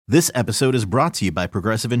This episode is brought to you by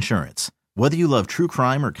Progressive Insurance. Whether you love true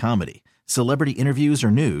crime or comedy, celebrity interviews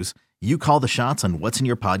or news, you call the shots on what's in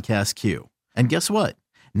your podcast queue. And guess what?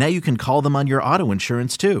 Now you can call them on your auto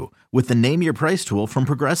insurance too with the Name Your Price tool from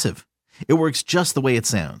Progressive. It works just the way it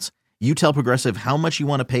sounds. You tell Progressive how much you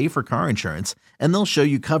want to pay for car insurance, and they'll show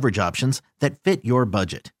you coverage options that fit your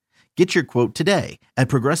budget. Get your quote today at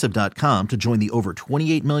Progressive.com to join the over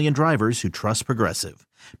 28 million drivers who trust Progressive.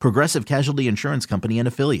 Progressive Casualty Insurance Company and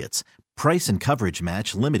Affiliates. Price and coverage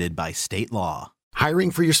match limited by state law. Hiring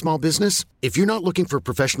for your small business? If you're not looking for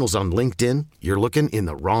professionals on LinkedIn, you're looking in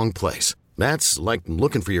the wrong place. That's like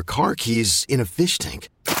looking for your car keys in a fish tank.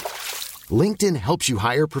 LinkedIn helps you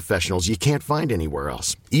hire professionals you can't find anywhere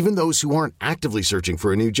else, even those who aren't actively searching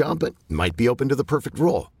for a new job but might be open to the perfect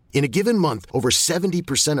role. In a given month, over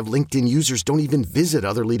 70% of LinkedIn users don't even visit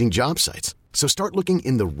other leading job sites. So start looking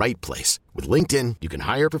in the right place. With LinkedIn, you can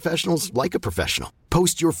hire professionals like a professional.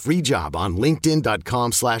 Post your free job on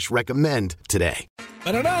linkedin.com/recommend today.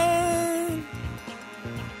 Ba-da-da!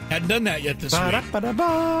 Hadn't done that yet this week.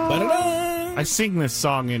 Ba-da-da! I sing this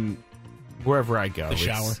song in wherever I go. The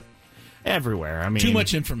shower. Everywhere. I mean, Too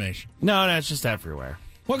much information. No, it's just everywhere.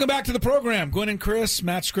 Welcome back to the program. Gwen and Chris,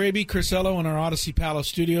 Matt Scraby, Chris Ello in our Odyssey Palace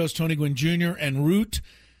studios, Tony Gwynn Jr. and Root.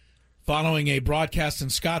 Following a broadcast in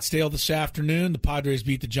Scottsdale this afternoon, the Padres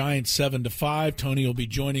beat the Giants 7-5. Tony will be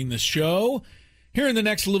joining the show here in the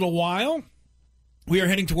next little while. We are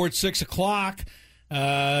heading towards 6 o'clock,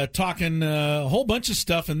 talking a whole bunch of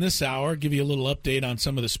stuff in this hour. Give you a little update on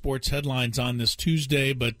some of the sports headlines on this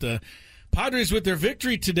Tuesday. But Padres with their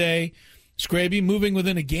victory today, Scraby moving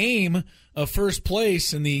within a game of first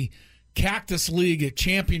place in the Cactus League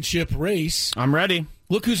championship race. I'm ready.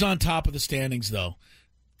 Look who's on top of the standings, though.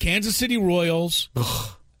 Kansas City Royals,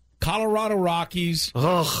 Colorado Rockies,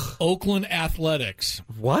 Oakland Athletics.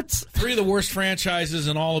 What? 3 of the worst franchises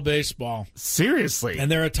in all of baseball. Seriously? And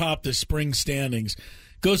they're atop the spring standings.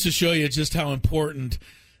 Goes to show you just how important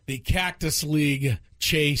the Cactus League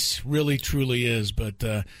chase really, truly is. But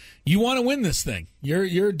you want to win this thing.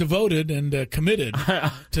 You're devoted and committed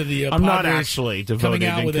to the Padres. I'm not actually devoted coming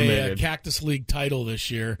out and with committed. a Cactus League title this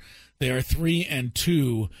year. They are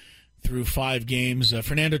 3-2 through 5 games.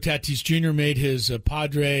 Fernando Tatis Jr. made his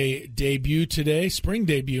Padre debut today, spring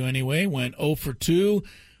debut anyway, went 0 for 2,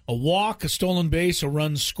 a walk, a stolen base, a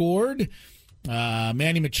run scored.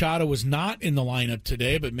 Manny Machado was not in the lineup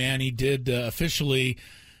today, but Manny did officially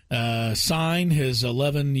sign his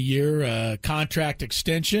 11-year contract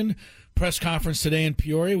extension. Press conference today in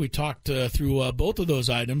Peoria. We talked through both of those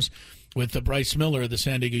items with Bryce Miller of the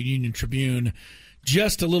San Diego Union-Tribune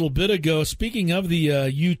just a little bit ago. Speaking of the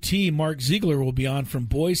UT, Mark Ziegler will be on from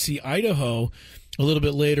Boise, Idaho, a little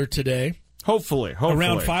bit later today. Hopefully.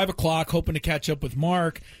 Around 5 o'clock, hoping to catch up with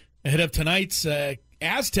Mark ahead of tonight's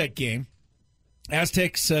Aztec game.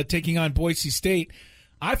 Aztecs taking on Boise State.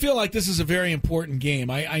 I feel like this is a very important game.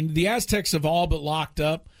 The Aztecs have all but locked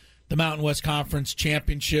up the Mountain West Conference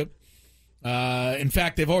championship. In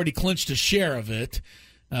fact, they've already clinched a share of it.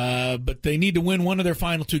 But they need to win one of their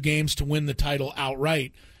final 2 games to win the title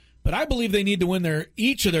outright. But I believe they need to win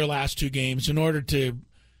each of their last 2 games in order to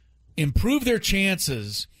improve their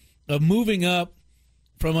chances of moving up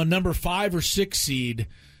from a number 5 or 6 seed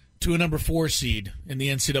to a number 4 seed in the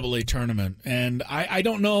NCAA tournament. And I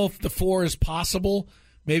don't know if the 4 is possible.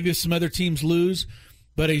 Maybe if some other teams lose.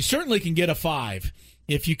 But you certainly can get a 5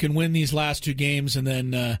 if you can win these last 2 games and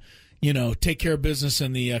then, take care of business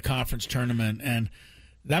in the conference tournament. And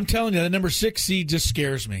I'm telling you, the number 6 seed just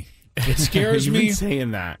scares me. It scares You've me. been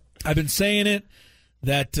saying that. I've been saying it,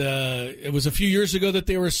 that it was a few years ago that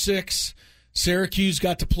they were 6. Syracuse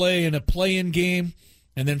got to play in a play-in game,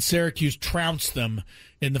 and then Syracuse trounced them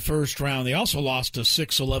in the first round. They also lost a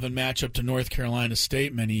 6-11 matchup to North Carolina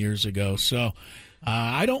State many years ago. So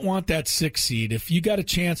I don't want that 6 seed. If you got a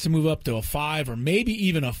chance to move up to a 5 or maybe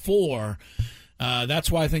even a 4,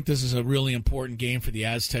 that's why I think this is a really important game for the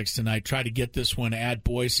Aztecs tonight. Try to get this one at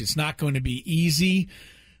Boise. It's not going to be easy.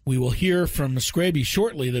 We will hear from Scraby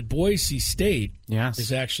shortly that Boise State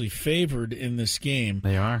is actually favored in this game.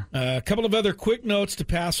 They are. A couple of other quick notes to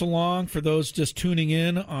pass along for those just tuning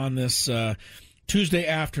in on this Tuesday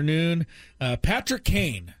afternoon. Patrick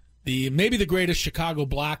Kane, maybe the greatest Chicago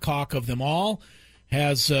Blackhawk of them all,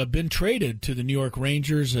 has been traded to the New York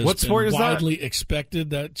Rangers. What sport is that? Widely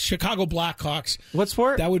expected that Chicago Blackhawks. What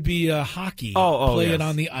sport? That would be hockey. Play it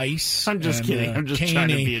on the ice. I'm just kidding. I'm just trying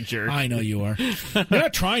to be a jerk. I know you are. You're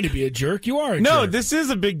not trying to be a jerk. You are a jerk. No, this is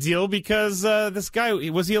a big deal because this guy,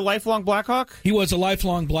 was he a lifelong Blackhawk? He was a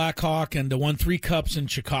lifelong Blackhawk and won 3 cups in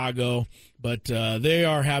Chicago. But they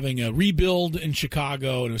are having a rebuild in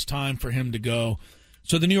Chicago, and it was time for him to go.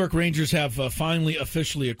 So the New York Rangers have finally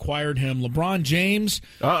officially acquired him. LeBron James,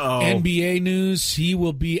 NBA news, he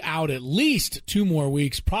will be out at least 2 more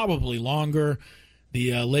weeks, probably longer.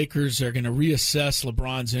 The Lakers are going to reassess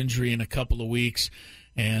LeBron's injury in a couple of weeks,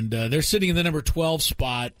 and they're sitting in the number 12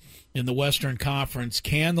 spot in the Western Conference.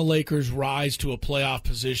 Can the Lakers rise to a playoff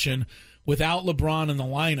position without LeBron in the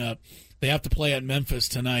lineup? They have to play at Memphis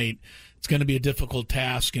tonight. It's going to be a difficult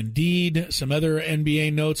task indeed. Some other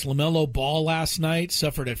NBA notes. LaMelo Ball last night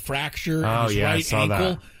suffered a fracture in his right ankle.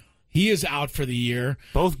 That. He is out for the year.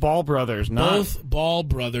 Both Ball brothers. Not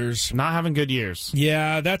having good years.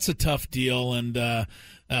 Yeah, that's a tough deal. And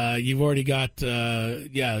you've already got,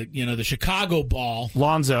 the Chicago Ball.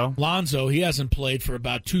 Lonzo, he hasn't played for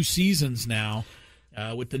about 2 seasons now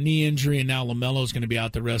with the knee injury, and now LaMelo's going to be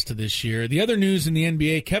out the rest of this year. The other news in the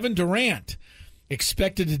NBA, Kevin Durant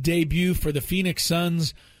expected to debut for the Phoenix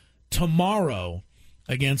Suns tomorrow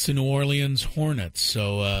against the New Orleans Hornets.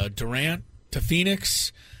 So Durant to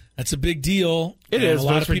Phoenix, that's a big deal. It is. A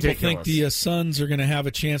lot of people ridiculous. think the Suns are going to have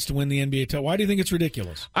a chance to win the NBA title. Why do you think it's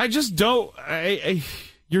ridiculous? I just don't.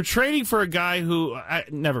 You're trading for a guy who.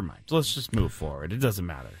 Never mind. Let's just move forward. It doesn't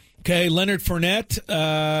matter. Okay, Leonard Fournette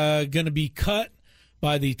going to be cut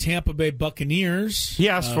by the Tampa Bay Buccaneers. He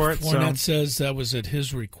asked for it. Fournette says that was at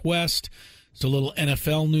his request. It's a little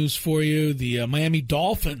NFL news for you. The Miami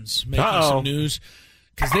Dolphins making some news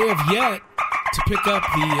because they have yet to pick up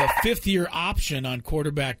the 5th-year option on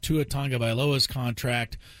quarterback Tua Tagovailoa's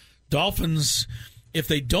contract. Dolphins, if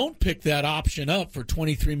they don't pick that option up for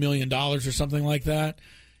 $23 million or something like that,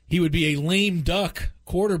 he would be a lame duck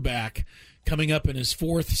quarterback coming up in his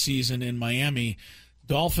 4th season in Miami.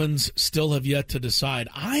 Dolphins still have yet to decide.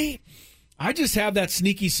 I just have that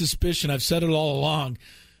sneaky suspicion, I've said it all along,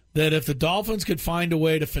 that if the Dolphins could find a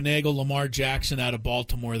way to finagle Lamar Jackson out of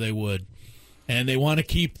Baltimore, they would. And they want to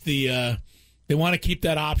keep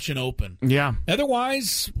that option open. Yeah.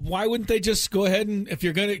 Otherwise, why wouldn't they just go ahead and, if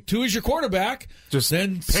you're going to, Tua is your quarterback, just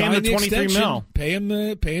then pay him the $23 million.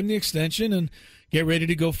 Pay him the extension and get ready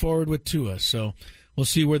to go forward with Tua. So we'll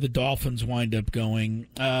see where the Dolphins wind up going.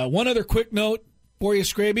 One other quick note for you,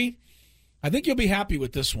 Scraby. I think you'll be happy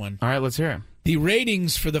with this one. All right, let's hear it. The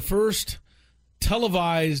ratings for the first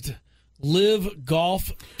televised live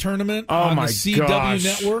golf tournament on the CW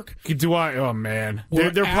network. Oh, man.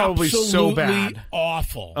 They're probably so bad.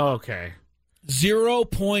 Awful. Okay.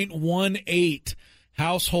 0.18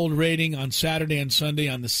 household rating on Saturday and Sunday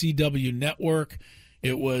on the CW network.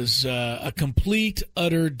 It was a complete,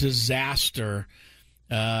 utter disaster.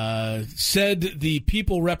 Said the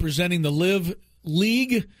people representing the Live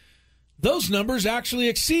League, those numbers actually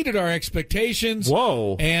exceeded our expectations.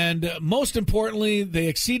 Whoa. And most importantly, they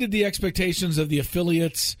exceeded the expectations of the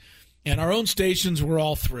affiliates, and our own stations were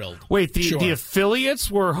all thrilled. Wait, the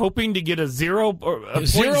affiliates were hoping to get a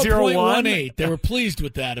 0.18? They were pleased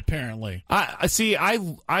with that, apparently.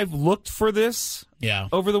 I've looked for this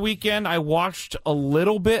over the weekend. I watched a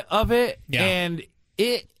little bit of it, and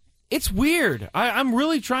it's weird. I'm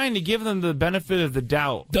really trying to give them the benefit of the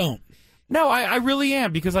doubt. Don't. No, I really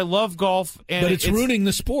am, because I love golf, and but it's ruining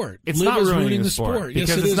the sport. It's not ruining the sport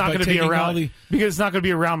because it's not going to be around. Because it's not going to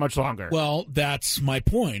be around much longer. Well, that's my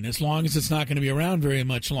point. As long as it's not going to be around very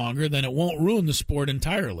much longer, then it won't ruin the sport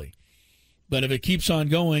entirely. But if it keeps on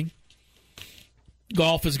going,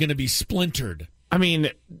 golf is going to be splintered. I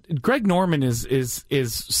mean, Greg Norman is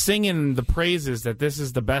singing the praises that this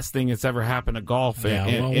is the best thing that's ever happened to golf. Yeah,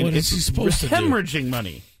 and what is he supposed to do? Hemorrhaging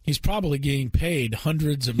money. He's probably getting paid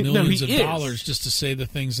hundreds of millions of dollars just to say the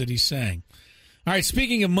things that he's saying. All right,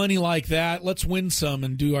 speaking of money like that, let's win some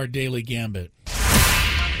and do our daily gambit.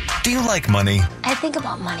 Do you like money? I think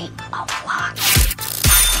about money a lot.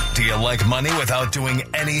 Do you like money without doing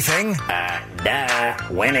anything?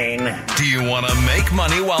 Winning. Do you want to make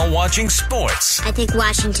money while watching sports? I think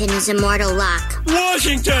Washington is immortal luck.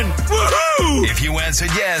 Washington! Woohoo! If you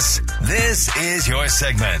answered yes, this is your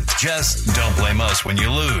segment. Just don't blame us when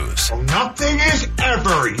you lose. Nothing is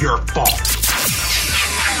ever your fault.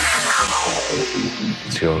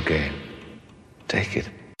 It's your game. Take it.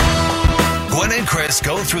 Gwen and Chris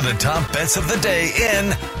go through the top bets of the day in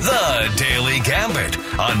The Daily Gambit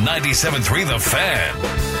on 97.3 The Fan.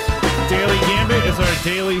 Daily Gambit is our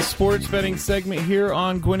daily sports betting segment here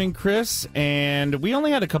on Gwen and Chris, and we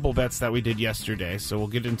only had a couple bets that we did yesterday, so we'll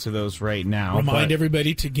get into those right now. Remind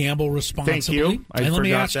everybody to gamble responsibly. Thank you. And let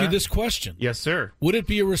me ask you this question. Yes, sir. Would it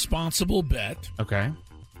be a responsible bet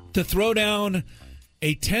to throw down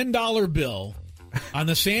a $10 bill on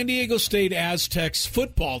the San Diego State Aztecs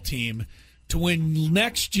football team to win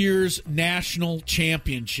next year's national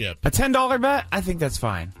championship? A $10 bet? I think that's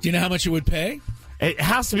fine. Do you know how much it would pay? It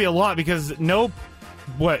has to be a lot because no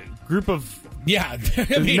what group of? Yeah,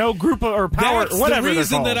 I mean, no group of, or power, that's whatever. The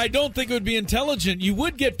reason they're that I don't think it would be intelligent. You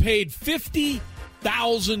would get paid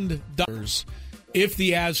 $50,000 if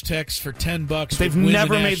the Aztecs for $10 they've would win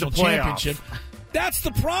never the made the national playoff. championship. That's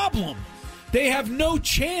the problem. They have no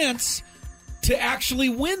chance to actually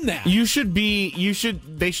win that. They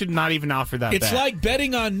should not even offer that. It's bet. like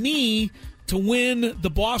betting on me to win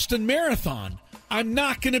the Boston Marathon. I'm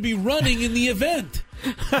not going to be running in the event.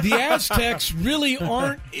 The Aztecs really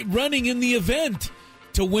aren't running in the event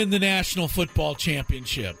to win the National Football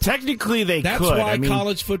Championship. Technically, they That's could. why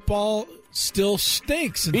college football still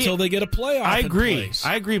stinks until they get a playoff. I agree. In place.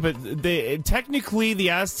 I agree, but technically, the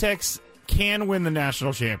Aztecs can win the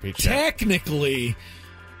national championship. Technically,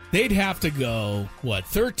 they'd have to go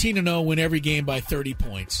 13-0, win every game by 30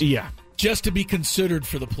 points. Yeah. Just to be considered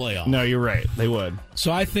for the playoff. No, you're right. They would.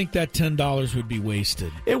 So I think that $10 would be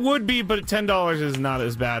wasted. It would be, but $10 is not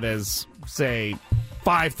as bad as, say,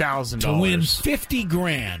 $5,000. To win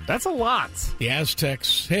 $50,000. That's a lot. The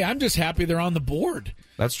Aztecs, hey, I'm just happy they're on the board.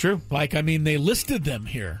 That's true. They listed them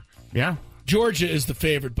here. Yeah. Georgia is the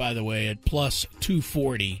favorite, by the way, at plus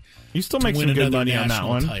 240. You still make some good money on that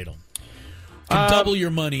one. Title. You can double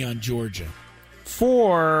your money on Georgia.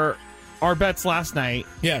 For our bets last night,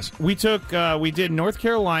 yes, we did North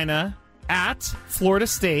Carolina at Florida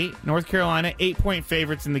State. North Carolina 8-point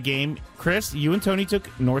favorites in the game. Chris, you and Tony took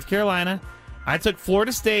North Carolina. I took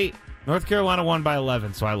Florida State. North Carolina won by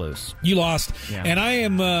 11, so I lose. You lost, yeah. And I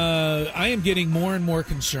am getting more and more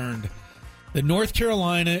concerned that North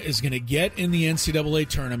Carolina is going to get in the NCAA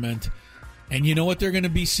tournament, and you know what they're going to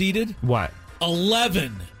be seeded? What?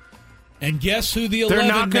 11. And guess who the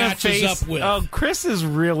 11 matches up with? Oh, Chris is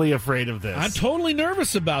really afraid of this. I'm totally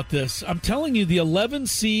nervous about this. I'm telling you, the 11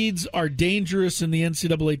 seeds are dangerous in the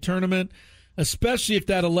NCAA tournament, especially if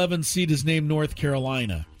that 11 seed is named North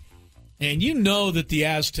Carolina. And you know that the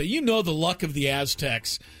luck of the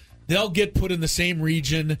Aztecs. They'll get put in the same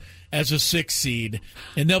region as a 6 seed,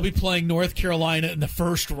 and they'll be playing North Carolina in the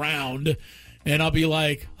first round. And I'll be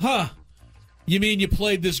like, you mean you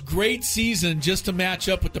played this great season just to match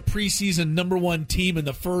up with the preseason number 1 team in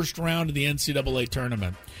the first round of the NCAA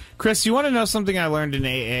tournament? Chris, you want to know something I learned in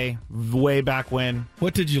AA way back when?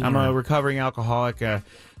 What did you learn? I'm a recovering alcoholic.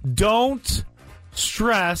 Don't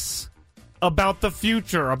stress about the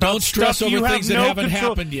future. Don't stress over things that haven't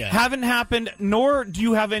happened yet. Haven't happened, nor do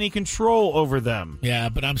you have any control over them. Yeah,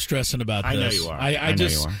 but I'm stressing about this. I know you are. I know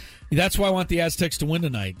you are. That's why I want the Aztecs to win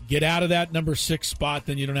tonight. Get out of that number 6 spot,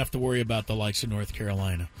 then you don't have to worry about the likes of North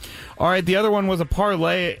Carolina. All right, the other one was a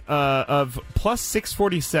parlay of plus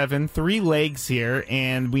 647, 3 legs here,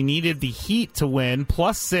 and we needed the Heat to win,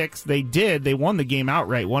 plus 6. They did. They won the game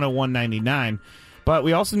outright, 101-99. But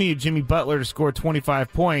we also needed Jimmy Butler to score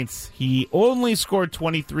 25 points. He only scored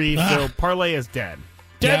 23, so parlay is dead.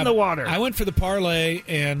 Dead in the water. I went for the parlay,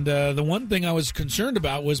 and the one thing I was concerned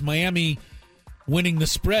about was Miami winning the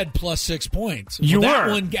spread plus 6 points. That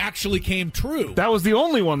one actually came true. That was the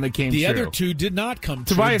only one that came true. The other two did not come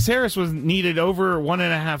true. Tobias Harris was needed over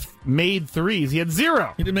 1.5 made threes. He had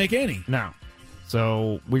 0. He didn't make any. No.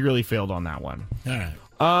 So we really failed on that one. All right.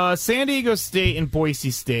 San Diego State and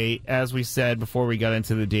Boise State, as we said before we got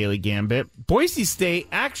into the Daily Gambit. Boise State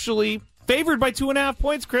actually favored by 2.5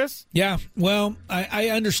 points, Chris. Yeah, well, I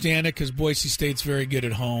understand it because Boise State's very good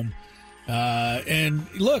at home.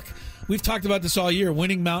 And look, we've talked about this all year.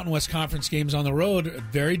 Winning Mountain West Conference games on the road, a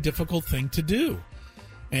very difficult thing to do.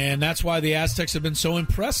 And that's why the Aztecs have been so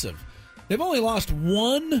impressive. They've only lost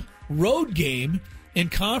 1 road game in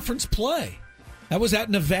conference play. That was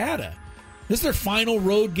at Nevada. This is their final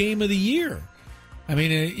road game of the year. I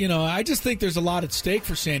mean, I just think there's a lot at stake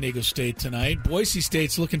for San Diego State tonight. Boise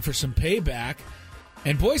State's looking for some payback,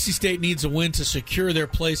 and Boise State needs a win to secure their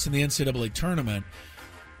place in the NCAA tournament.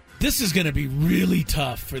 This is going to be really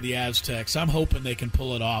tough for the Aztecs. I'm hoping they can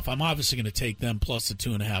pull it off. I'm obviously going to take them plus the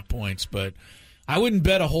 2.5 points, but I wouldn't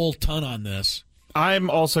bet a whole ton on this. I'm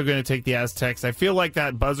also going to take the Aztecs. I feel like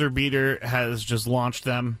that buzzer beater has just launched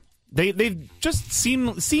them. They've just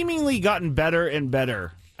seemingly gotten better and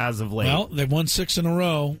better as of late. Well, they've won 6 in a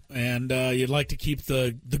row, and you'd like to keep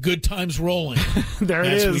the good times rolling. There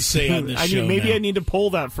it is. As we say on this show maybe now. I need to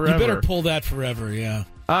pull that forever. You better pull that forever, yeah.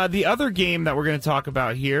 The other game that we're going to talk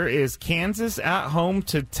about here is Kansas at home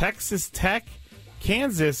to Texas Tech.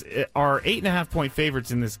 Kansas are 8.5-point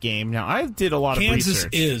favorites in this game. Now, I did a lot of research.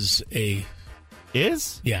 Kansas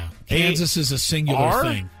is? Yeah. Kansas is a singular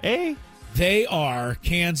thing. They are.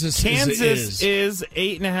 Kansas is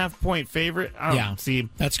 8.5-point favorite. Yeah. See,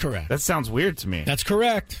 that's correct. That sounds weird to me. That's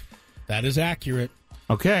correct. That is accurate.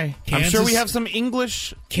 Okay. I'm sure we have some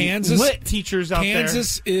English lit teachers out there.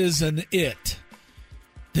 Kansas is an it.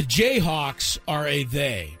 The Jayhawks are a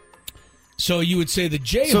they. So you would say the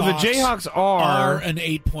Jayhawks, are an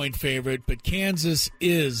 8-point favorite, but Kansas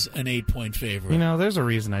is an 8-point favorite. You know, there's a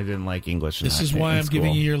reason I didn't like English. This is why I'm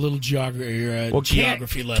giving you your little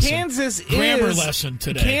geography lesson. Grammar lesson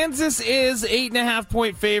today. Kansas is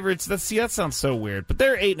 8.5-point favorites. That sounds so weird, but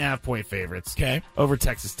they're 8.5-point favorites. Okay, over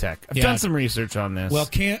Texas Tech. I've done some research on this. What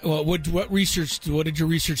did your research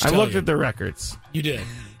tell you? I looked at their records. You did.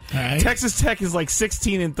 All right. Texas Tech is like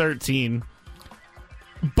 16-13,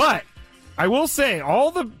 but I will say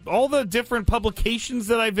all the different publications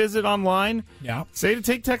that I visit online say to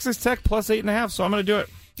take Texas Tech plus 8.5, so I'm going to do it.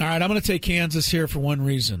 All right, I'm going to take Kansas here for one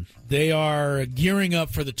reason. They are gearing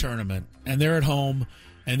up for the tournament, and they're at home,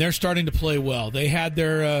 and they're starting to play well. They had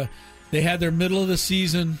their middle of the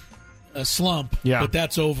season slump, but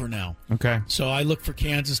that's over now. Okay. So I look for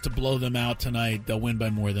Kansas to blow them out tonight. They'll win by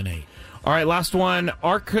more than 8. All right, last one.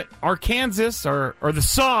 Arkansas, or the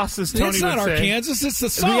sauce, as Tony would say. It's not Arkansas, it's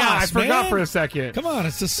the sauce, Yeah, I forgot for a second. Come on,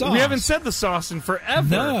 it's the sauce. We haven't said the sauce in forever.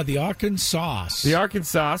 No, the Arkansas. The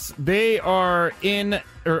Arkansas. They are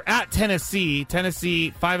at Tennessee.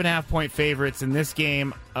 Tennessee, 5.5-point favorites in this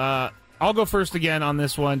game. I'll go first again on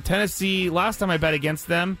this one. Tennessee, last time I bet against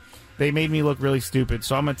them, they made me look really stupid,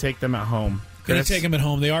 so I'm going to take them at home. Going to take them at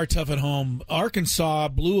home. They are tough at home. Arkansas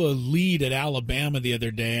blew a lead at Alabama the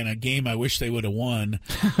other day in a game I wish they would have won.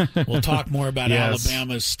 We'll talk more about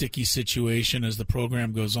Alabama's sticky situation as the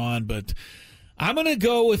program goes on, but I'm going to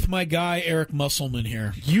go with my guy Eric Musselman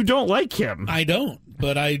here. You don't like him? I don't,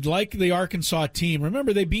 but I like the Arkansas team.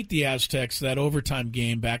 Remember, they beat the Aztecs that overtime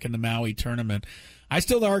game back in the Maui tournament. I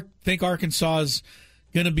still think Arkansas is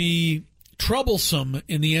going to be troublesome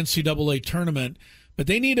in the NCAA tournament, but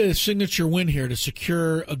they need a signature win here to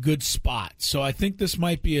secure a good spot. So I think this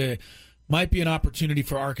might be an opportunity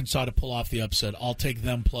for Arkansas to pull off the upset. I'll take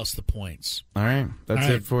them plus the points. All right. That's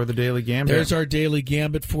it for the Daily Gambit. There's our Daily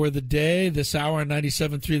Gambit for the day. This hour on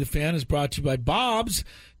 97.3 The Fan is brought to you by Bob's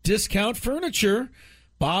Discount Furniture.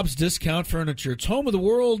 Bob's Discount Furniture. It's home of the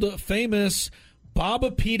world-famous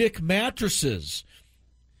Bobapedic mattresses.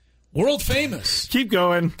 World famous. Keep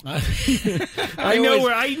going. I knew what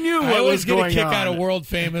was going on. I always get a kick out of world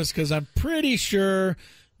famous because I'm pretty sure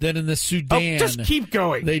that in the Sudan, just keep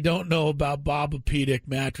going. They don't know about Bobapedic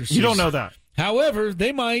mattresses. You don't know that. However,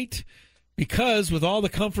 they might, because with all the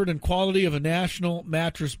comfort and quality of a national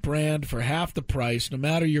mattress brand for half the price, no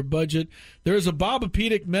matter your budget, there is a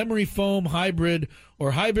Bobapedic memory foam hybrid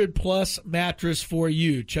or hybrid plus mattress for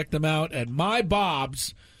you. Check them out at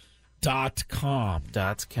mybobs.com.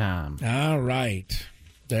 All right.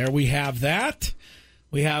 There we have that.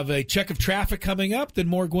 We have a check of traffic coming up, then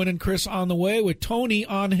more Gwen and Chris on the way with Tony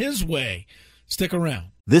on his way. Stick around.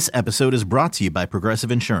 This episode is brought to you by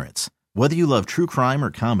Progressive Insurance. Whether you love true crime or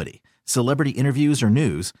comedy, celebrity interviews or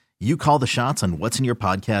news, you call the shots on what's in your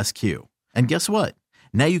podcast queue. And guess what?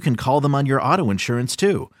 Now you can call them on your auto insurance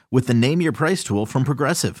too with the Name Your Price tool from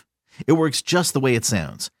Progressive. It works just the way it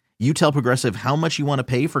sounds. You tell Progressive how much you want to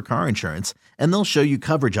pay for car insurance, and they'll show you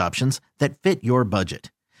coverage options that fit your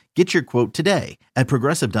budget. Get your quote today at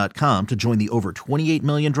Progressive.com to join the over 28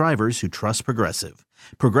 million drivers who trust Progressive.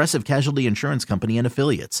 Progressive Casualty Insurance Company and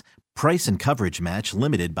Affiliates. Price and coverage match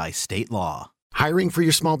limited by state law. Hiring for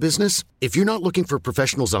your small business? If you're not looking for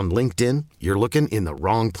professionals on LinkedIn, you're looking in the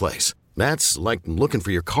wrong place. That's like looking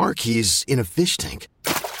for your car keys in a fish tank.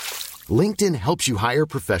 LinkedIn helps you hire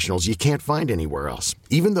professionals you can't find anywhere else,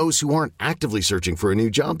 even those who aren't actively searching for a new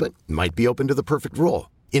job but might be open to the perfect role.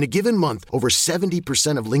 In a given month, over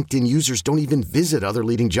 70% of LinkedIn users don't even visit other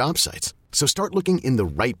leading job sites. So start looking in the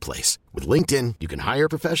right place. With LinkedIn, you can hire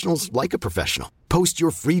professionals like a professional. Post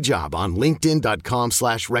your free job on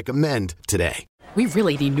linkedin.com/recommend today. We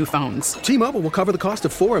really need new phones. T-Mobile will cover the cost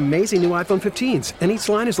of 4 amazing new iPhone 15s, and each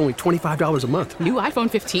line is only $25 a month. New iPhone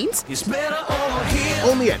 15s? It's better over here.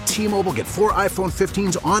 Only at T-Mobile, get 4 iPhone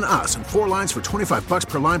 15s on us and 4 lines for $25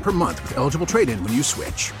 per line per month with eligible trade-in when you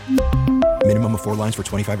switch. Minimum of 4 lines for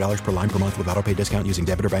 $25 per line per month with autopay discount using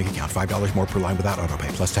debit or bank account. $5 more per line without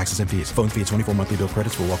autopay, plus taxes and fees. Phone fee at 24 monthly bill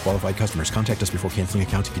credits for well-qualified customers. Contact us before canceling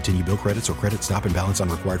account to continue bill credits or credit stop and balance on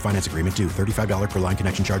required finance agreement due. $35 per line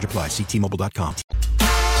connection charge applies. See T-Mobile.com.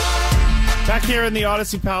 Back here in the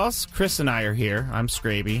Odyssey Palace, Chris and I are here. I'm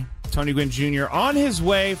Scraby. Tony Gwynn Jr. on his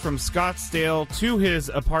way from Scottsdale to his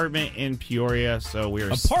apartment in Peoria. So we are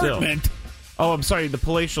apartment? Oh, I'm sorry, the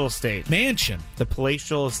palatial estate. Mansion. The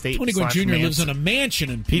palatial estate. Tony Gwynn Jr. lives in a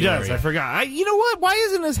mansion in Peoria. He does, I forgot. You know what? Why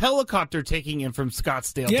isn't his helicopter taking him from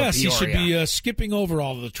Scottsdale to Peoria? Yes, he should be skipping over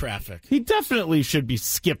all of the traffic. He definitely should be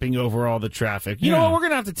skipping over all the traffic. You know what? We're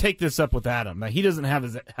going to have to take this up with Adam. That he doesn't have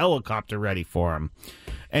his helicopter ready for him.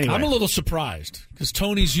 Anyway. I'm a little surprised because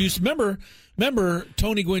Tony's used. Remember,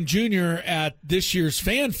 Tony Gwynn Jr. at this year's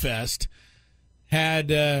Fan Fest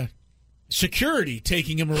had security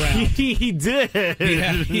taking him around. He did.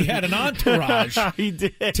 He had an entourage. He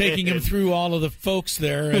did, taking him through all of the folks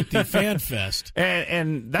there at the Fan Fest.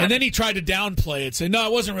 And then he tried to downplay it, say, "No,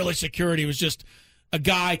 it wasn't really security. It was just a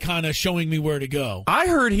guy kind of showing me where to go." I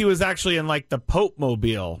heard he was actually in like the Pope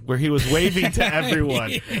Mobile where he was waving to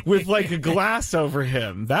everyone with like a glass over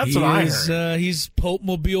him. That's what I heard. He's Pope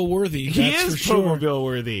Mobile worthy. He is Pope Mobile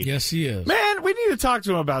worthy. Yes, he is. Man, we need to talk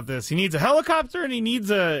to him about this. He needs a helicopter and he needs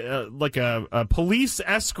a police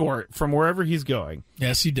escort from wherever he's going.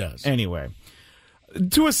 Yes, he does. Anyway,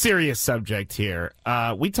 to a serious subject here.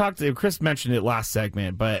 Chris mentioned it last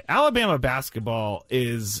segment, but Alabama basketball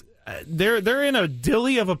is they're in a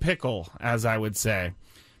dilly of a pickle, as I would say,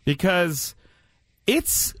 because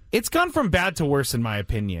it's gone from bad to worse, in my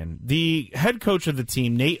opinion. The head coach of the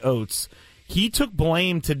team, Nate Oates, he took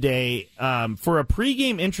blame today for a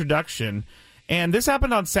pregame introduction. And this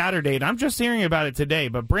happened on Saturday, and I'm just hearing about it today.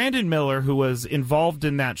 But Brandon Miller, who was involved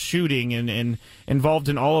in that shooting and involved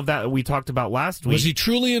in all of that we talked about last week. Was he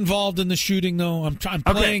truly involved in the shooting, though? I'm playing.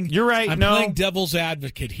 Okay, you're right. I'm playing devil's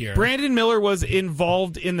advocate here. Brandon Miller was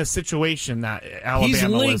involved in the situation that Alabama was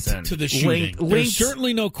in. He's linked to the shooting. There's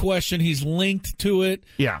certainly no question he's linked to it.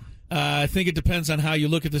 Yeah. I think it depends on how you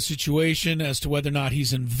look at the situation as to whether or not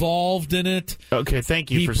he's involved in it. Okay, thank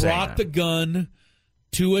you for saying that. He brought the gun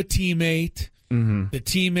to a teammate. Mm-hmm. The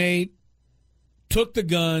teammate took the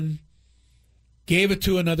gun, gave it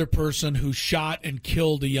to another person who shot and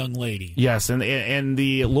killed a young lady. Yes, and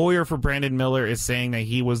the lawyer for Brandon Miller is saying that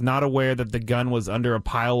he was not aware that the gun was under a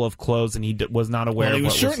pile of clothes, and he was not aware. Well, he of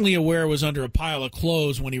was certainly aware it was under a pile of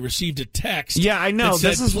clothes when he received a text. Yeah, I know. That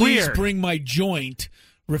said, this is Please weird. Bring my joint,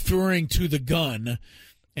 referring to the gun,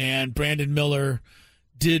 and Brandon Miller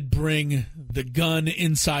did bring the gun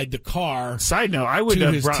inside the car. Side note, I would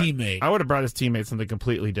have his brought teammate. I would have brought his teammate something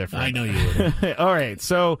completely different. I know you would. All right,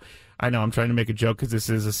 so I know I'm trying to make a joke because this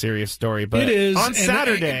is a serious story, but it is on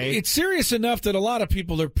Saturday, it's serious enough that a lot of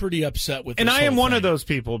people are pretty upset with. And this I am whole one thing. of those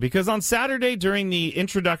people because on Saturday during the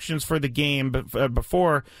introductions for the game,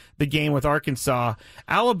 before the game with Arkansas,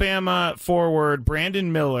 Alabama forward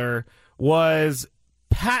Brandon Miller was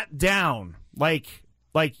pat down like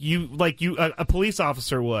a police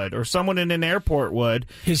officer would, or someone in an airport would.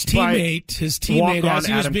 His teammate, as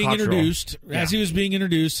he was being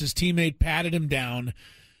introduced, his teammate patted him down,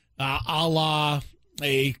 a la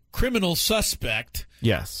a criminal suspect.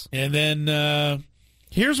 Yes, and then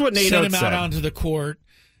here's what Nate sent Oates him out said. onto the court.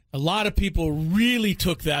 A lot of people really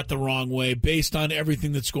took that the wrong way based on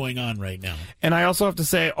everything that's going on right now. And I also have to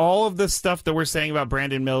say, all of the stuff that we're saying about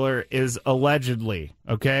Brandon Miller is allegedly,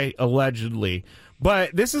 okay? Allegedly.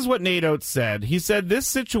 But this is what Nate Oates said. He said, this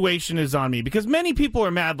situation is on me. Because many people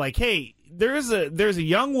are mad, like, hey, there's a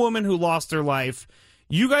young woman who lost her life.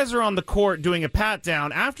 You guys are on the court doing a pat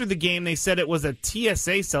down. After the game, they said it was a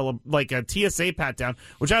TSA pat down,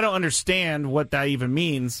 which I don't understand what that even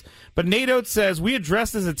means. But Nate Oates says, we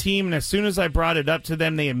addressed as a team, and as soon as I brought it up to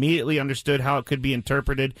them, they immediately understood how it could be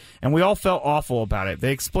interpreted, and we all felt awful about it.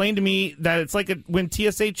 They explained to me that it's like when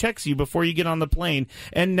TSA checks you before you get on the plane,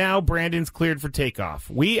 and now Brandon's cleared for takeoff.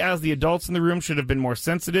 We, as the adults in the room, should have been more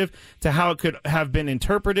sensitive to how it could have been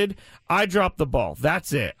interpreted. I dropped the ball.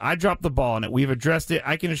 That's it. I dropped the ball on it. We've addressed it.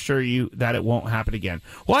 I can assure you that it won't happen again.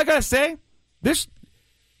 Well, I gotta say,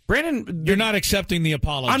 Brandon, you're not accepting the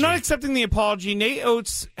apology. I'm not accepting the apology. Nate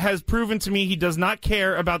Oates has proven to me he does not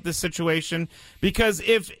care about this situation, because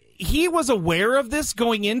if he was aware of this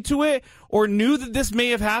going into it or knew that this may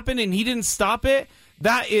have happened and he didn't stop it,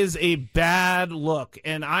 that is a bad look,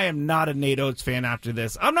 and I am not a Nate Oates fan after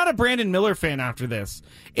this. I'm not a Brandon Miller fan after this.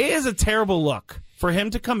 It is a terrible look for him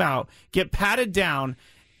to come out, get patted down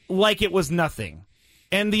like it was nothing.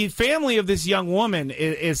 And the family of this young woman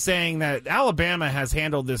is saying that Alabama has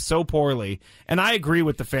handled this so poorly. And I agree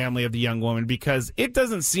with the family of the young woman, because it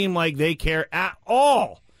doesn't seem like they care at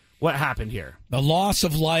all what happened here. The loss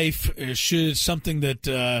of life is something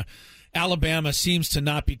that Alabama seems to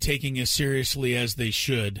not be taking as seriously as they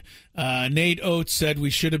should. Nate Oates said we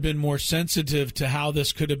should have been more sensitive to how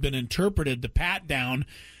this could have been interpreted, the pat down.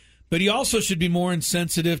 But he also should be more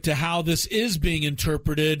insensitive to how this is being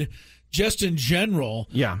interpreted just in general,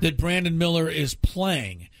 that Brandon Miller is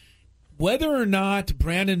playing. whether or not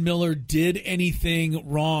Brandon Miller did anything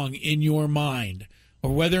wrong in your mind,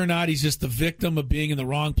 or whether or not he's just the victim of being in the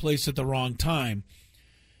wrong place at the wrong time,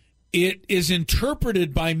 it is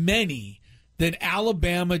interpreted by many that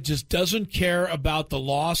Alabama just doesn't care about the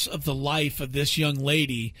loss of the life of this young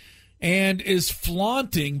lady and is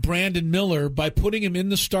flaunting Brandon Miller by putting him in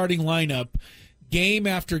the starting lineup game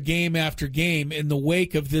after game after game in the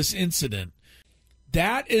wake of this incident.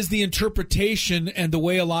 That is the interpretation and the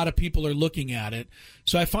way a lot of people are looking at it.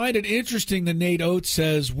 So I find it interesting that Nate Oates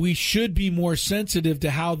says we should be more sensitive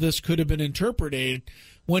to how this could have been interpreted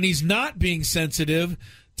when he's not being sensitive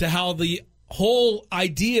to how the whole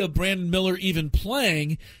idea of Brandon Miller even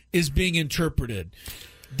playing is being interpreted.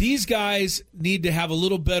 These guys need to have a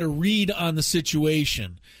little better read on the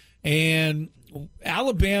situation. And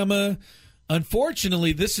Alabama,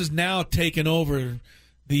 unfortunately, this has now taken over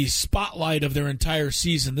the spotlight of their entire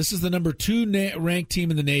season. This is the number 2 ranked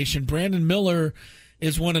team in the nation. Brandon Miller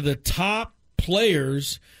is one of the top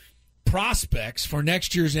players, prospects for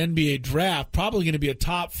next year's NBA draft, probably going to be a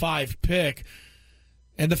top 5 pick.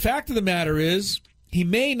 And the fact of the matter is, he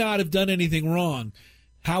may not have done anything wrong.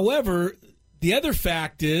 However, the other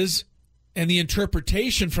fact is, and the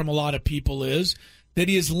interpretation from a lot of people is, that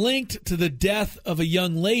he is linked to the death of a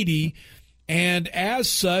young lady. And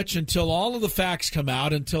as such, until all of the facts come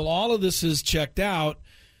out, until all of this is checked out,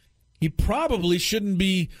 he probably shouldn't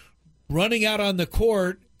be running out on the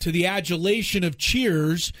court to the adulation of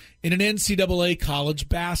cheers in an NCAA college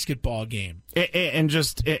basketball game. And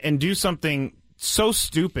do something so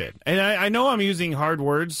stupid. And I know I'm using hard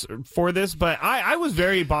words for this, but I was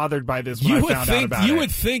very bothered by this when I found out about it. You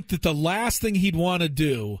would think that the last thing he'd want to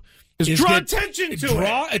do is draw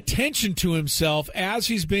attention to himself as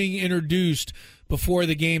he's being introduced before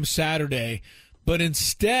the game Saturday. But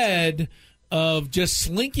instead of just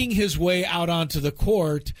slinking his way out onto the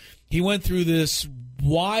court, he went through this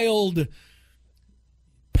wild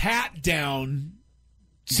pat-down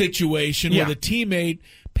situation with a teammate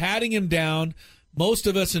patting him down. Most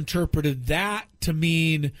of us interpreted that to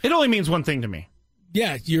mean... It only means one thing to me.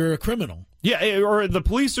 Yeah, you're a criminal. Yeah, or the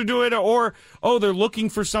police are doing it, or, they're looking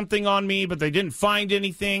for something on me, but they didn't find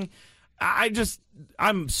anything.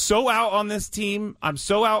 I'm so out on this team. I'm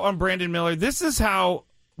so out on Brandon Miller. This is how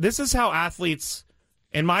athletes,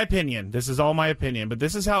 in my opinion, this is all my opinion, but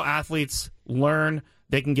this is how athletes learn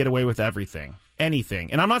they can get away with everything,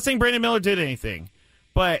 anything. And I'm not saying Brandon Miller did anything,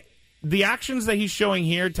 but the actions that he's showing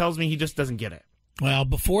here tells me he just doesn't get it. Well,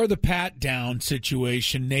 before the pat-down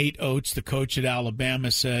situation, Nate Oates, the coach at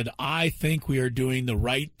Alabama, said, I think we are doing the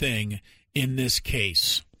right thing in this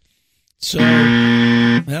case. So,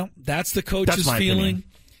 well, that's the coach's feeling.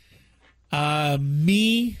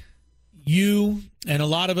 Me, you, and a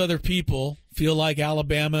lot of other people feel like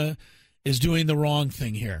Alabama is doing the wrong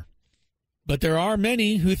thing here. But there are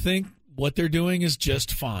many who think what they're doing is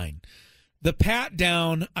just fine. The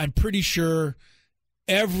pat-down, I'm pretty sure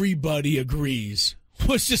everybody agrees,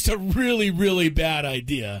 was just a really, really bad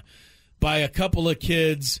idea by a couple of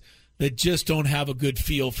kids that just don't have a good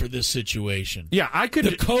feel for this situation. Yeah,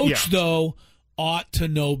 The coach, though, ought to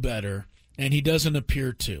know better, and he doesn't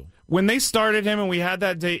appear to. When they started him and we had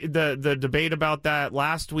that the debate about that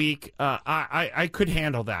last week, I could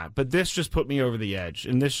handle that. But this just put me over the edge,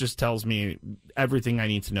 and this just tells me everything I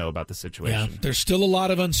need to know about the situation. Yeah, there's still a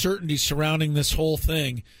lot of uncertainty surrounding this whole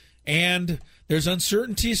thing, and there's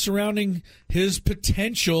uncertainty surrounding his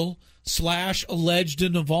potential / alleged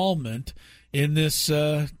involvement in this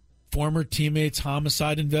former teammate's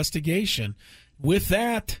homicide investigation. With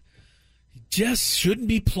that, he just shouldn't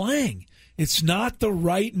be playing. It's not the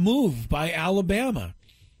right move by Alabama,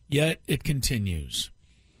 yet it continues.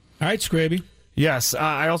 All right, Scraby. Yes,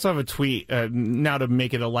 I also have a tweet, now to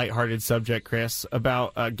make it a lighthearted subject, Chris,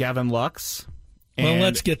 about Gavin Lux. Well,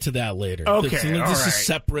 let's get to that later. Okay, this is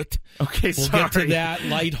separate. Okay, we'll get to that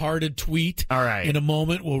lighthearted tweet all right. in a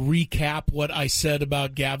moment. We'll recap what I said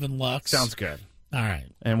about Gavin Lux. Sounds good. All right.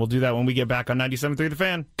 And we'll do that when we get back on 97.3 The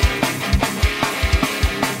Fan.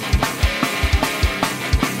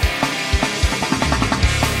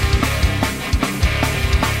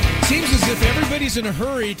 Seems as if everybody's in a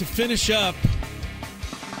hurry to finish up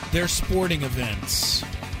their sporting events.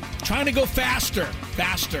 Trying to go faster.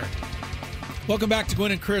 Welcome back to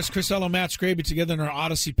Gwynn and Chris. Chris Ello, Matt Scraby together in our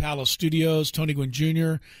Odyssey Palace studios. Tony Gwynn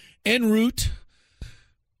Jr. en route.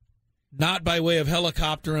 Not by way of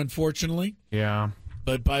helicopter, unfortunately. Yeah.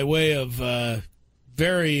 But by way of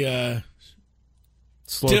very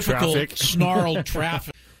slow difficult, traffic. snarled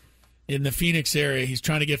traffic in the Phoenix area. He's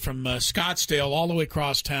trying to get from Scottsdale all the way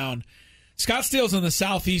across town. Scottsdale's in the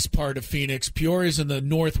southeast part of Phoenix. Peoria's in the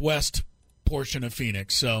northwest portion of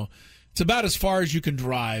Phoenix. So It's about as far as you can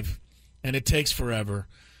drive, and it takes forever.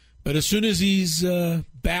 But as soon as he's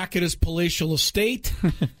back at his palatial estate,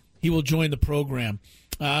 he will join the program.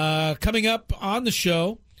 Coming up on the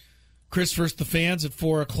show, Chris vs. the Fans at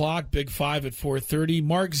 4 o'clock, Big 5 at 4:30.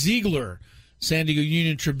 Mark Ziegler, San Diego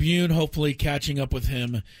Union-Tribune, hopefully catching up with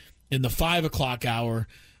him in the 5 o'clock hour.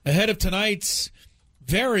 Ahead of tonight's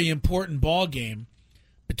very important ball game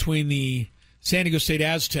between the San Diego State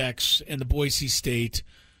Aztecs and the Boise State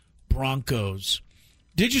Broncos.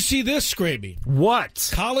 Did you see this, Scraby? What?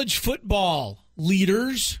 College football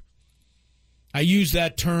leaders. I use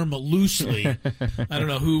that term loosely. I don't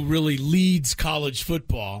know who really leads college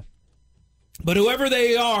football. But whoever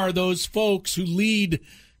they are, those folks who lead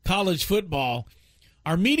college football,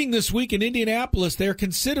 are meeting this week in Indianapolis. They're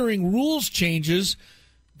considering rules changes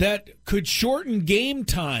that could shorten game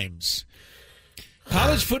times.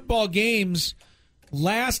 College football games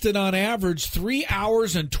lasted on average 3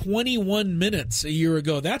 hours and 21 minutes a year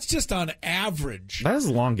ago. That's just on average. That is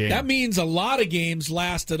a long game. That means a lot of games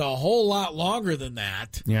lasted a whole lot longer than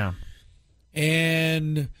that. Yeah.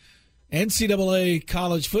 And NCAA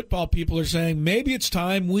college football people are saying maybe it's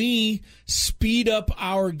time we speed up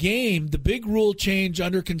our game. The big rule change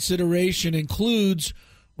under consideration includes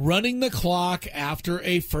running the clock after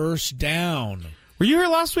a first down. Were you here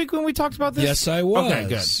last week when we talked about this? Yes, I was. Okay,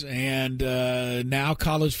 good. And now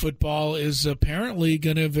college football is apparently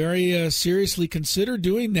going to very seriously consider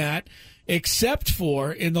doing that, except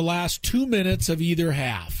for in the last 2 minutes of either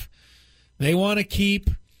half. They want to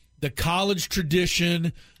keep the college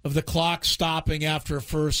tradition of the clock stopping after a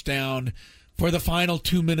first down for the final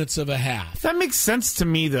 2 minutes of a half. That makes sense to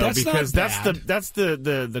me, though, because that's not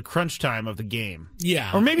bad. the crunch time of the game.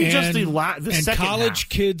 Yeah. Or maybe just the and second college half.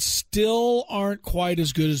 kids still aren't quite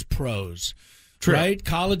as good as pros. True. Right?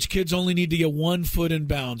 College kids only need to get 1 foot in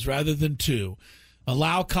bounds rather than 2.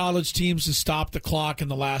 Allow college teams to stop the clock in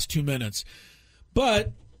the last 2 minutes.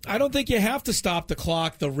 But I don't think you have to stop the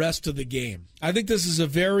clock the rest of the game. I think this is a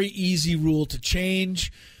very easy rule to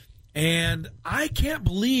change. And I can't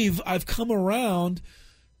believe I've come around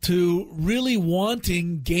to really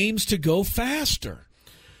wanting games to go faster.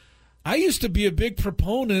 I used to be a big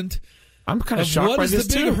proponent I'm kind of shocked by this, what is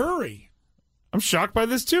the too. big hurry. I'm shocked by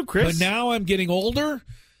this, too, Chris. But now I'm getting older.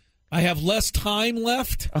 I have less time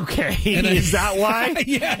left. Okay, is that why?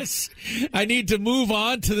 Yes. I need to move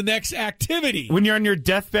on to the next activity. When you're on your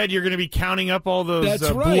deathbed, you're going to be counting up all those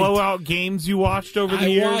right. blowout games you watched over the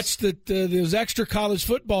years? I watched those extra college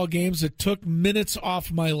football games that took minutes off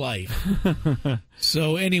my life.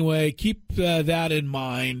 So anyway, keep that in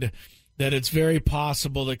mind, that it's very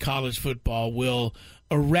possible that college football will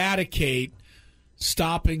eradicate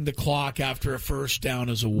stopping the clock after a first down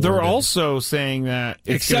is awarded. They're also saying that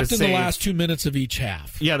except in the last 2 minutes of each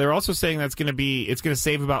half. Yeah, they're also saying that's going to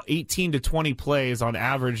save about 18 to 20 plays on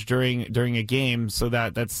average during a game, so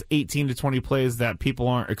that's 18 to 20 plays that people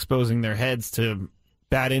aren't exposing their heads to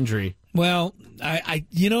bad injury. Well, I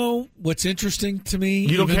you know what's interesting to me?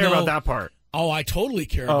 You don't care about that part. Oh, I totally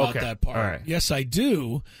care about that part. All right. Yes, I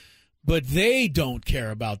do. But they don't care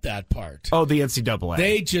about that part. Oh, the NCAA.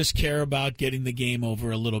 They just care about getting the game over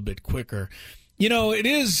a little bit quicker. You know, it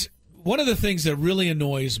is one of the things that really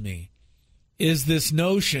annoys me is this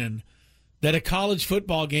notion that a college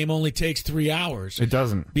football game only takes 3 hours. It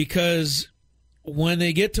doesn't. Because when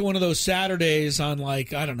they get to one of those Saturdays on,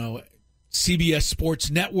 like, I don't know, CBS Sports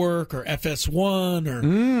Network or FS1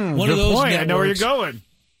 or one of those networks. I know where you're going.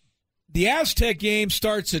 The Aztec game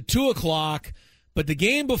starts at 2 o'clock. But the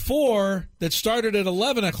game before that started at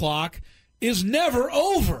 11 o'clock is never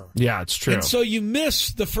over. Yeah, it's true. And so you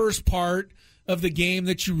miss the first part of the game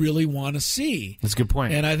that you really want to see. That's a good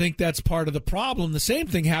point. And I think that's part of the problem. The same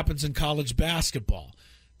thing happens in college basketball.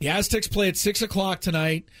 The Aztecs play at 6 o'clock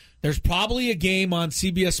tonight. There's probably a game on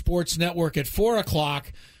CBS Sports Network at 4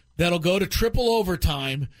 o'clock that'll go to triple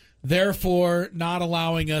overtime, therefore not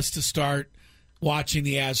allowing us to start watching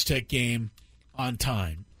the Aztec game on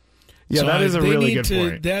time. Yeah, so that is a really good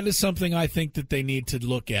point. That is something I think that they need to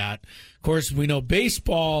look at. Of course, we know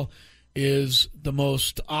baseball is the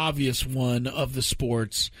most obvious one of the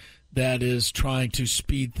sports that is trying to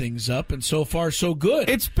speed things up, and so far, so good.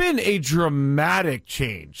 It's been a dramatic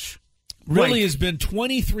change. Really has been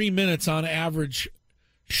 23 minutes on average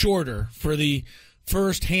shorter for the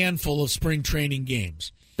first handful of spring training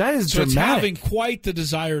games. That is dramatic. It's having quite the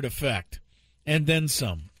desired effect, and then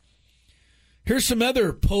some. Here's some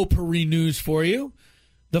other potpourri news for you.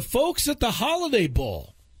 The folks at the Holiday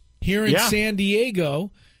Bowl here in San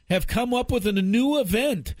Diego have come up with a new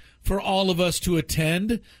event for all of us to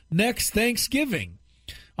attend next Thanksgiving.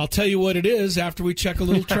 I'll tell you what it is after we check a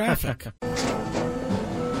little traffic.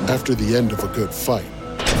 After the end of a good fight,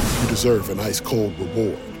 you deserve an ice-cold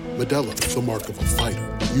reward. Modelo is the mark of a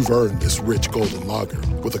fighter. You've earned this rich golden lager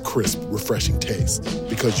with a crisp, refreshing taste.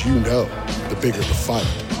 Because you know, the bigger the fight,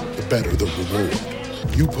 the better the reward.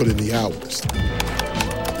 You put in the hours,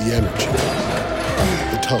 the energy,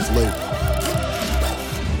 the tough labor.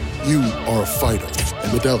 You are a fighter,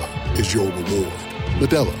 and Modelo is your reward.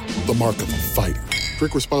 Modelo, the mark of a fighter.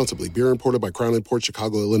 Drink responsibly. Beer imported by Crown Imports,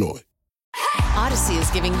 Chicago, Illinois. Odyssey is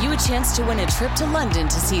giving you a chance to win a trip to London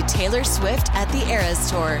to see Taylor Swift at the Eras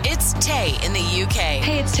Tour. It's Tay in the UK.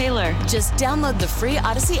 Hey, it's Taylor. Just download the free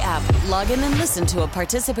Odyssey app, log in and listen to a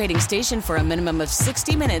participating station for a minimum of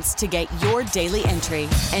 60 minutes to get your daily entry.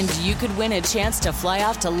 And you could win a chance to fly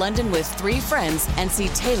off to London with 3 friends and see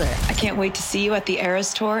Taylor. I can't wait to see you at the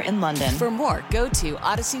Eras Tour in London. For more, go to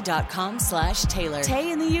odyssey.com/Taylor.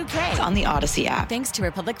 Tay in the UK. It's on the Odyssey app. Thanks to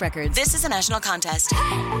Republic Records. This is a national contest.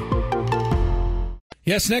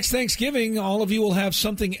 Yes, next Thanksgiving, all of you will have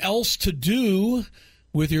something else to do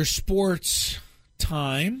with your sports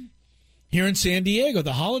time. Here in San Diego,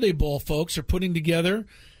 the Holiday Bowl folks are putting together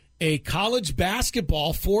a college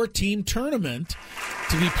basketball 4-team tournament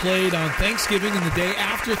to be played on Thanksgiving and the day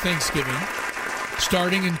after Thanksgiving,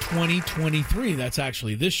 starting in 2023. That's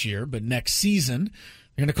actually this year, but next season.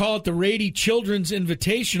 They're going to call it the Rady Children's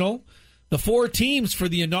Invitational. The 4 teams for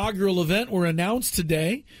the inaugural event were announced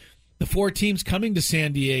today. The 4 teams coming to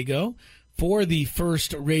San Diego for the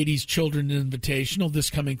first Rady's Children's Invitational this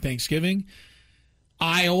coming Thanksgiving.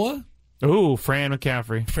 Iowa. Ooh, Fran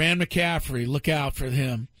McCaffrey. Fran McCaffrey. Look out for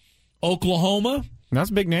him. Oklahoma. That's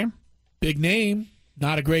a big name. Big name.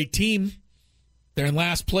 Not a great team. They're in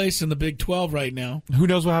last place in the Big 12 right now. Who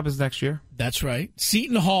knows what happens next year? That's right.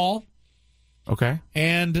 Seton Hall. Okay.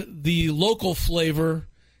 And the local flavor,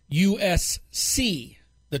 USC.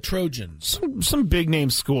 The Trojans. Some big-name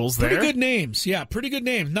schools there. Pretty good names. Yeah, pretty good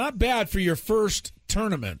names. Not bad for your first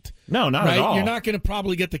tournament. No, not right? at all. You're not going to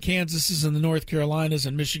probably get the Kansases and the North Carolinas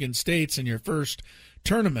and Michigan States in your first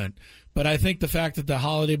tournament. But I think the fact that the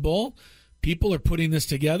Holiday Bowl, people are putting this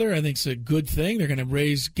together, I think it's a good thing. They're going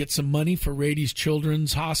to get some money for Rady's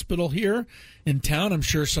Children's Hospital here in town. I'm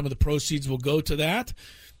sure some of the proceeds will go to that.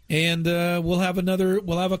 And we'll have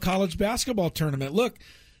a college basketball tournament. Look,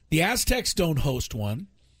 the Aztecs don't host one.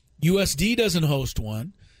 USD doesn't host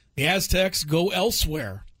one. The Aztecs go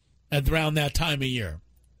elsewhere around that time of year.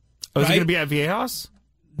 Oh, is it going to be at Viejas?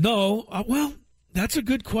 No. Well, that's a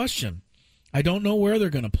good question. I don't know where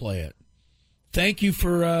they're going to play it. Thank you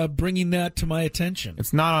for bringing that to my attention.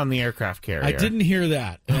 It's not on the aircraft carrier. I didn't hear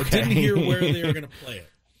that. Okay. I didn't hear where they were going to play it.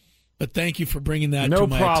 But thank you for bringing that to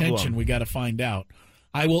my attention. We got to find out.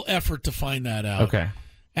 I will effort to find that out. Okay.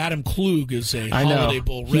 Adam Klug is a Holiday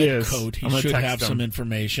Bowl redcoat. He should have some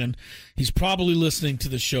information. He's probably listening to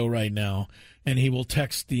the show right now, and he will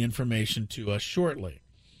text the information to us shortly.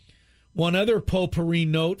 One other potpourri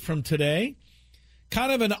note from today,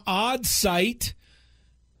 kind of an odd sight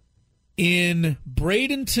in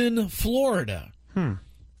Bradenton, Florida.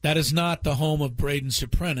 That is not the home of Braden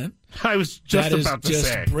Suprenant. I was just about to say. That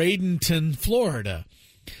is just Bradenton, Florida.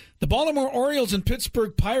 The Baltimore Orioles and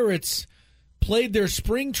Pittsburgh Pirates played their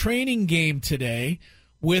spring training game today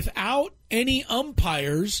without any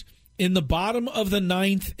umpires in the bottom of the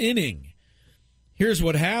 9th inning. Here's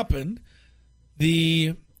what happened.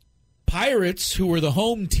 The Pirates, who were the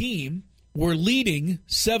home team, were leading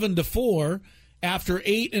 7-4 after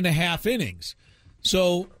 8.5 innings.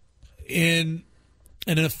 So in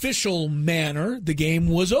an official manner, the game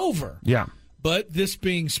was over. Yeah. But this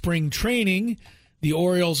being spring training, the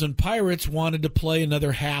Orioles and Pirates wanted to play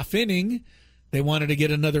another half inning. They wanted to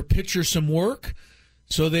get another pitcher some work,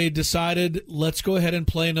 so they decided, let's go ahead and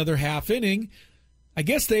play another half inning. I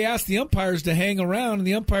guess they asked the umpires to hang around, and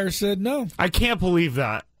the umpires said no. I can't believe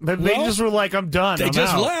that. They just were like, I'm done. They I'm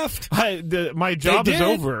just out. left. My job is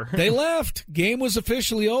over. They left. Game was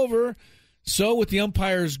officially over. So with the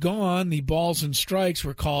umpires gone, the balls and strikes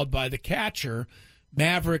were called by the catcher.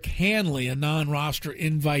 Maverick Hanley, a non-roster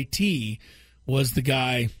invitee, was the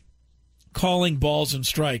guy calling balls and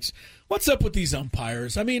strikes. What's up with these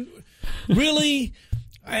umpires? I mean, really?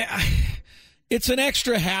 It's an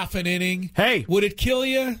extra half an inning. Hey. Would it kill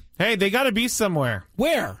you? Hey, they got to be somewhere.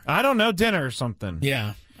 Where? I don't know, dinner or something.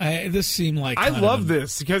 Yeah. This seemed like I love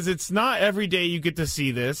this because it's not every day you get to see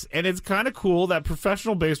this, and it's kind of cool that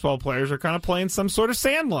professional baseball players are kind of playing some sort of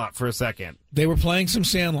sandlot for a second. They were playing some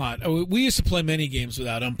sandlot. We used to play many games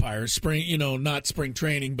without umpires. Not spring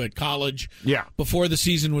training, but college. Yeah. Before the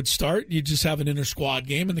season would start, you'd just have an inter-squad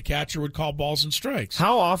game, and the catcher would call balls and strikes.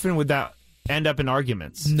 How often would that end up in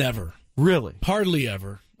arguments? Never. Really? Hardly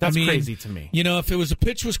ever. That's crazy to me. If a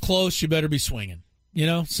pitch was close, you better be swinging.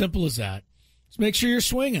 Simple as that. Just make sure you're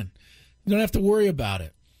swinging. You don't have to worry about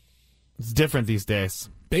it. It's different these days.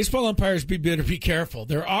 Baseball umpires better be careful.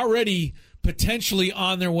 They're already potentially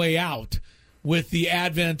on their way out with the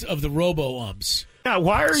advent of the robo-umps. Yeah,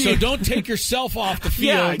 why are you... So don't take yourself off the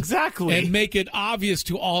field. Yeah, exactly. And make it obvious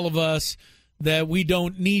to all of us that we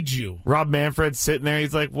don't need you. Rob Manfred's sitting there.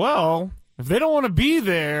 He's like, well, if they don't want to be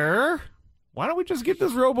there, why don't we just get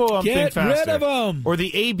this robo-ump thing faster? Get rid of them. Or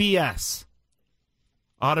the ABS.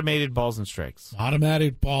 Automated balls and strikes.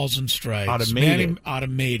 Automatic balls and strikes.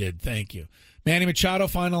 Automated, thank you. Manny Machado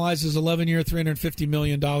finalizes 11-year, $350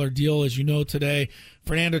 million deal, as you know, today.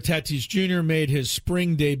 Fernando Tatis Jr. made his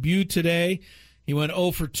spring debut today. He went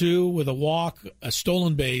 0 for 2 with a walk, a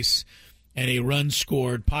stolen base, and a run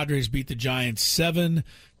scored. Padres beat the Giants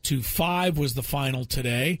 7-5 was the final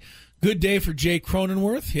today. Good day for Jay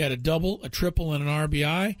Cronenworth. He had a double, a triple, and an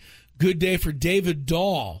RBI. Good day for David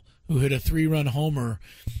Dahl, who hit a 3-run homer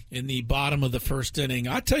in the bottom of the first inning.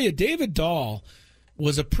 I tell you, David Dahl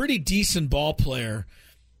was a pretty decent ball player,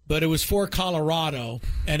 but it was for Colorado,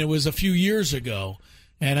 and it was a few years ago.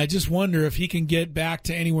 And I just wonder if he can get back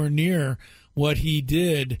to anywhere near what he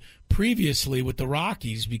did previously with the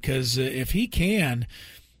Rockies, because if he can,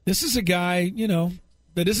 this is a guy,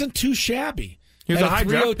 that isn't too shabby. He was a high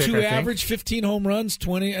draft pick, 302 average, 15 home runs,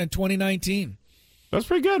 2019. That's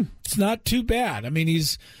pretty good. It's not too bad. I mean,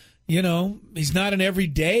 he's not an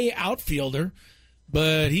everyday outfielder,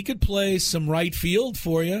 but he could play some right field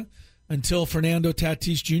for you until Fernando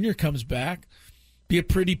Tatis Jr. comes back. Be a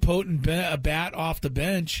pretty potent bat off the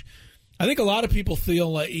bench. I think a lot of people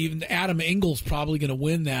feel like even Adam Engel's probably going to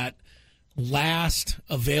win that last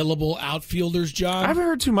available outfielder's job. I haven't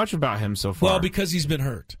heard too much about him so far. Well, because he's been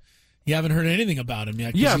hurt. You haven't heard anything about him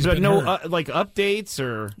yet. Yeah, but no updates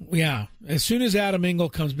or... Yeah, as soon as Adam Engel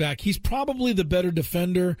comes back, he's probably the better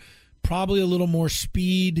defender, probably a little more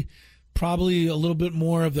speed, probably a little bit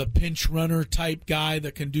more of the pinch runner type guy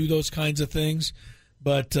that can do those kinds of things.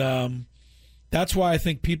 But that's why I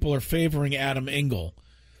think people are favoring Adam Engel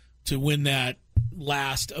to win that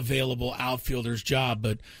last available outfielder's job.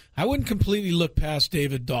 But I wouldn't completely look past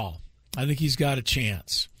David Dahl. I think he's got a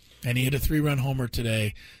chance. And he hit a 3-run homer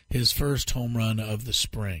today, his first home run of the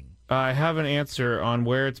spring. I have an answer on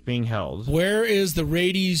where it's being held. Where is the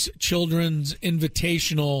Radies Children's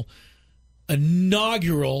Invitational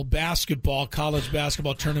inaugural college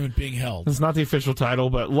basketball tournament being held? It's not the official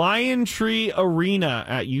title, but Lion Tree Arena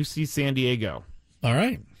at UC San Diego. All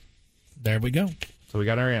right. There we go. So we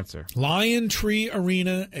got our answer. Lion Tree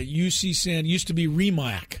Arena at UC San... Used to be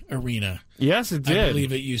REMAC Arena. Yes, it did. I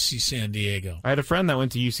believe at UC San Diego. I had a friend that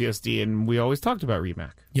went to UCSD, and we always talked about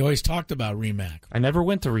REMAC. You always talked about REMAC. I never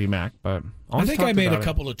went to REMAC, but I think I made a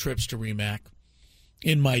couple of trips to REMAC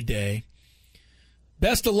in my day.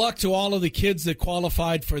 Best of luck to all of the kids that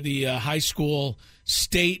qualified for the high school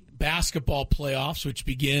state basketball playoffs, which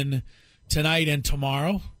begin tonight and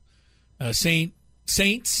tomorrow.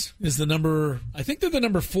 Saints is the I think they're the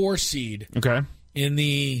number 4 seed. Okay. In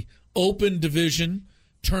the Open Division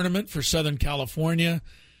tournament for Southern California.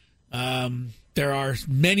 There are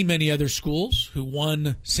many, many other schools who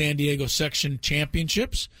won San Diego section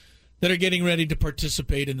championships that are getting ready to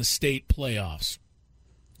participate in the state playoffs.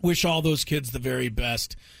 Wish all those kids the very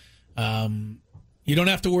best. You don't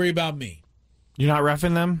have to worry about me. You're not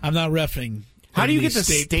reffing them? I'm not reffing. How do you get the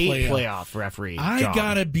state playoff referee job? I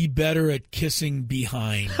got to be better at kissing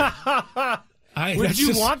behind. Would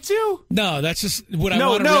you want to? No, that's just what I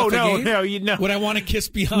want to No. Would I want to kiss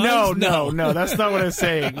behind? No, that's not what I'm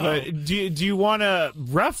saying. But do you want to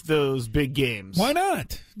ref those big games? Why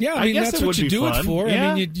not? Yeah, I mean, guess that's what you do it for.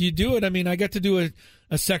 Yeah. I mean, you do it. I mean, I got to do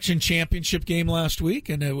a section championship game last week,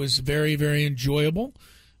 and it was very, very enjoyable.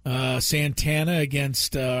 Santana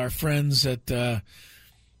against our friends at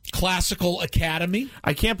Classical Academy.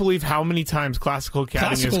 I can't believe how many times Classical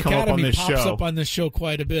Academy has come up on this show. Pops up on this show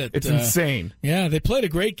quite a bit. It's insane. Yeah, they played a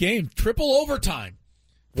great game. Triple overtime.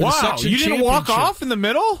 Wow, you didn't walk off in the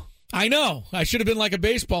middle? I know. I should have been like a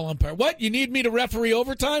baseball umpire. What? You need me to referee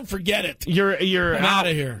overtime? Forget it. You're out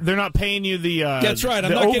of here. They're not paying you the That's right.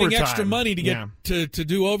 I'm not overtime. getting extra money to get to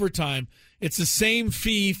do overtime. It's the same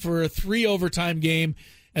fee for a 3 overtime game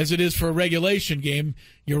as it is for a regulation game.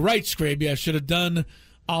 You're right, Scraby. I should have done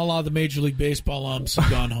a la the Major League Baseball umps and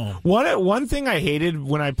gone home. One thing I hated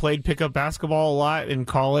when I played pickup basketball a lot in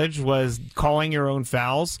college was calling your own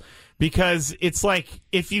fouls, because it's like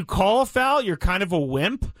if you call a foul, you're kind of a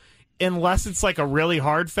wimp unless it's like a really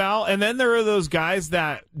hard foul. And then there are those guys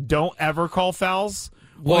that don't ever call fouls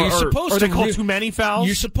Well, you're supposed to they call too many fouls?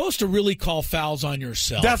 You're supposed to really call fouls on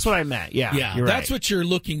yourself. That's what I meant. Yeah, you're that's right. what you're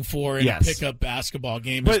looking for in a pickup basketball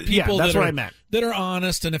game. But people that's what I meant. That are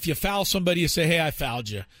honest, and if you foul somebody, you say, "Hey, I fouled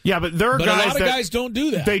you." Yeah, but there are but guys a lot of guys don't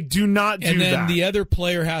do that. They do not do that. And then the other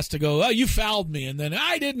player has to go, "Oh, you fouled me," and then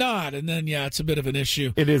I did not, and then it's a bit of an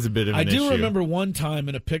issue. It is a bit of an issue. I do remember one time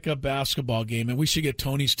in a pickup basketball game, and we should get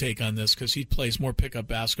Tony's take on this because he plays more pickup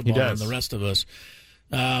basketball than the rest of us.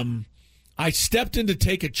 I stepped in to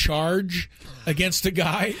take a charge against a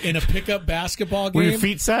guy in a pickup basketball game. Were your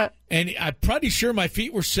feet set? And I'm pretty sure my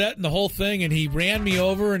feet were set and the whole thing, and he ran me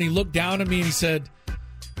over, and he looked down at me, and he said,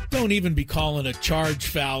 "Don't even be calling a charge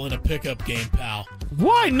foul in a pickup game, pal."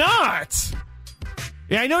 Why not?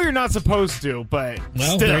 Yeah, I know you're not supposed to, but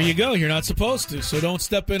well, still. There you go. You're not supposed to, so don't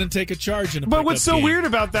step in and take a charge in a pickup game. But what's so weird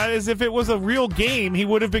about that is if it was a real game, he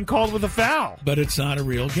would have been called with a foul. But it's not a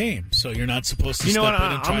real game, so you're not supposed to step in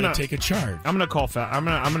and try to take a charge. I'm going to call foul. I'm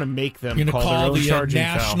going to make them you're call gonna their own the charging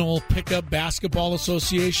National foul. Pickup Basketball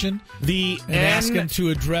Association and ask them to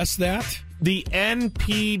address that. The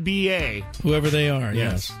NPBA. Whoever they are,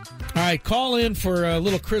 yes. All right, call in for a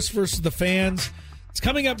little Chris versus the fans. It's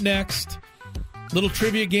coming up next. Little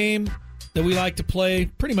trivia game that we like to play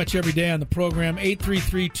pretty much every day on the program,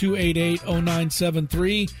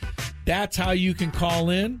 833-288-0973. That's how you can call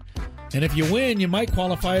in. And if you win, you might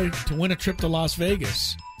qualify to win a trip to Las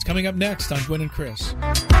Vegas. It's coming up next on Gwynn and Chris.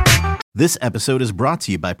 This episode is brought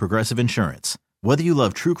to you by Progressive Insurance. Whether you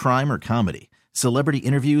love true crime or comedy, celebrity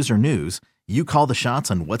interviews or news, you call the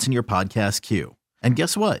shots on what's in your podcast queue. And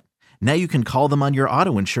guess what? Now you can call them on your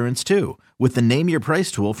auto insurance too with the Name Your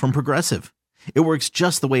Price tool from Progressive. It works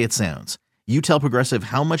just the way it sounds. You tell Progressive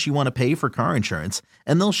how much you want to pay for car insurance,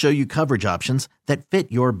 and they'll show you coverage options that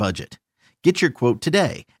fit your budget. Get your quote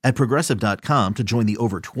today at Progressive.com to join the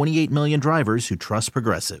over 28 million drivers who trust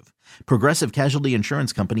Progressive. Progressive Casualty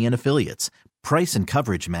Insurance Company and Affiliates. Price and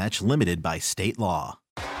coverage match limited by state law.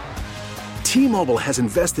 T-Mobile has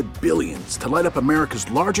invested billions to light up America's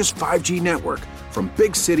largest 5G network, from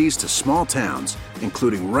big cities to small towns,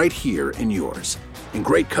 including right here in yours. And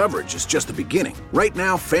great coverage is just the beginning. Right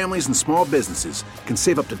now, families and small businesses can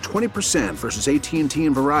save up to 20% versus AT&T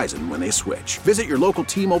and Verizon when they switch. Visit your local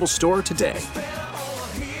T-Mobile store today.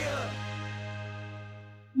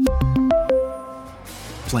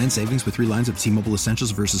 Plan savings with 3 lines of T-Mobile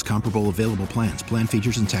Essentials versus comparable available plans. Plan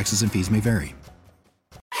features and taxes and fees may vary.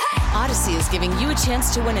 Odyssey is giving you a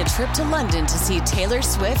chance to win a trip to London to see Taylor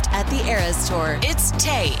Swift at the Eras Tour. It's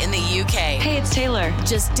Tay in the UK. Hey, it's Taylor.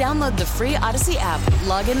 Just download the free Odyssey app,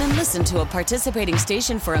 log in and listen to a participating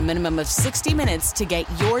station for a minimum of 60 minutes to get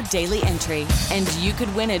your daily entry. And you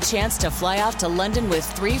could win a chance to fly off to London with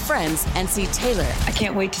 3 friends and see Taylor. I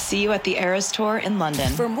can't wait to see you at the Eras Tour in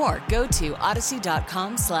London. For more, go to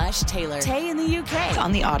odyssey.com/Taylor. Tay in the UK. It's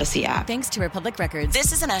on the Odyssey app. Thanks to Republic Records.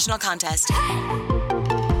 This is a national contest.